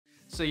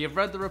So you've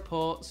read the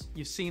reports,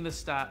 you've seen the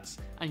stats,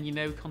 and you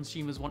know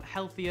consumers want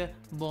healthier,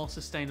 more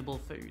sustainable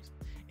food.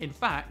 In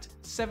fact,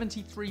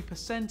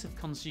 73% of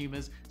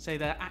consumers say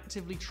they're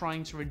actively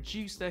trying to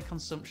reduce their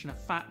consumption of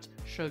fat,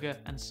 sugar,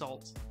 and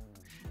salt.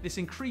 This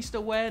increased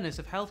awareness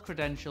of health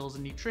credentials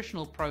and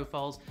nutritional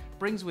profiles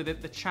brings with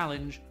it the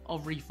challenge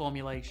of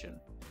reformulation.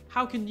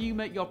 How can you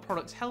make your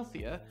products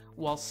healthier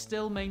while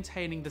still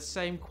maintaining the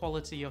same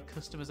quality your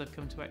customers have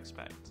come to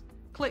expect?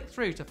 Click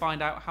through to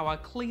find out how our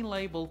clean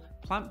label,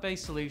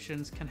 plant-based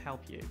solutions can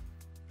help you.